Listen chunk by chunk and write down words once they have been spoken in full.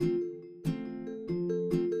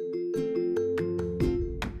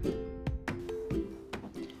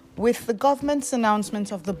With the government's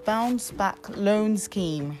announcement of the Bounce Back Loan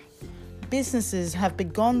Scheme, businesses have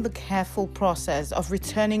begun the careful process of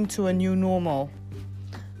returning to a new normal.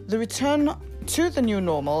 The return to the new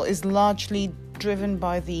normal is largely driven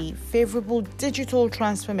by the favorable digital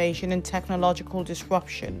transformation and technological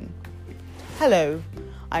disruption. Hello,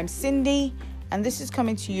 I'm Cindy, and this is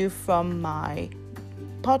coming to you from my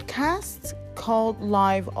podcast called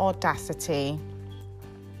Live Audacity.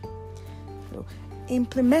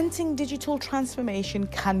 Implementing digital transformation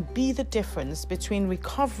can be the difference between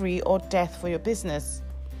recovery or death for your business.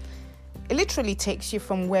 It literally takes you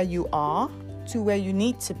from where you are to where you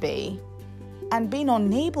need to be, and being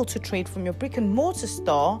unable to trade from your brick and mortar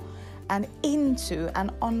store and into an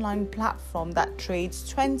online platform that trades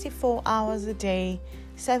 24 hours a day,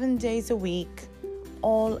 7 days a week,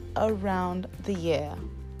 all around the year.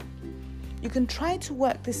 You can try to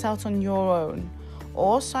work this out on your own,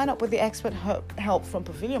 or sign up with the expert help from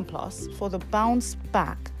Pavilion Plus for the Bounce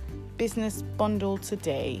Back Business Bundle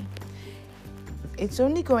today. It's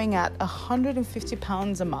only going at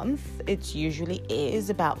 £150 a month. It usually is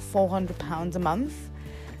about £400 a month.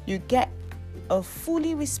 You get a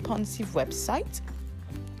fully responsive website,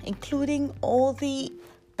 including all the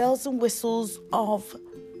bells and whistles of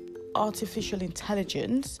artificial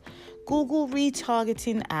intelligence, Google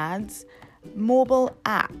retargeting ads, mobile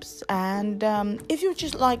apps, and if you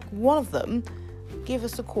just like one of them, give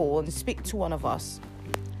us a call and speak to one of us.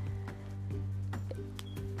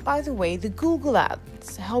 By the way, the Google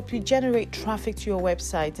ads help you generate traffic to your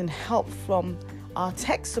website, and help from our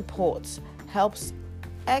tech support helps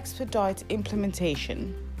expedite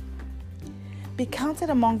implementation. Be counted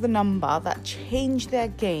among the number that change their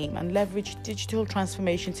game and leverage digital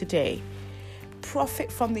transformation today.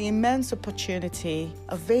 Profit from the immense opportunity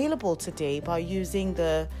available today by using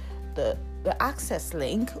the access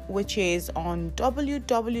link, which is on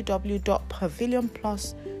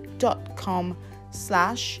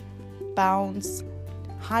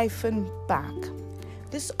www.pavilionplus.com/bounce-back.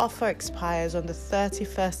 This offer expires on the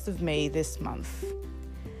 31st of May this month.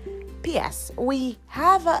 P.S. We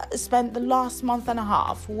have spent the last month and a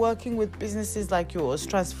half working with businesses like yours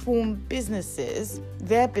transform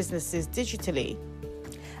their businesses digitally.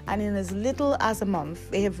 And in as little as a month,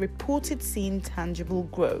 they have reported seeing tangible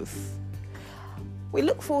growth. We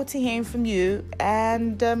look forward to hearing from you,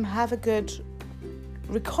 and have a good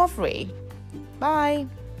recovery. Bye.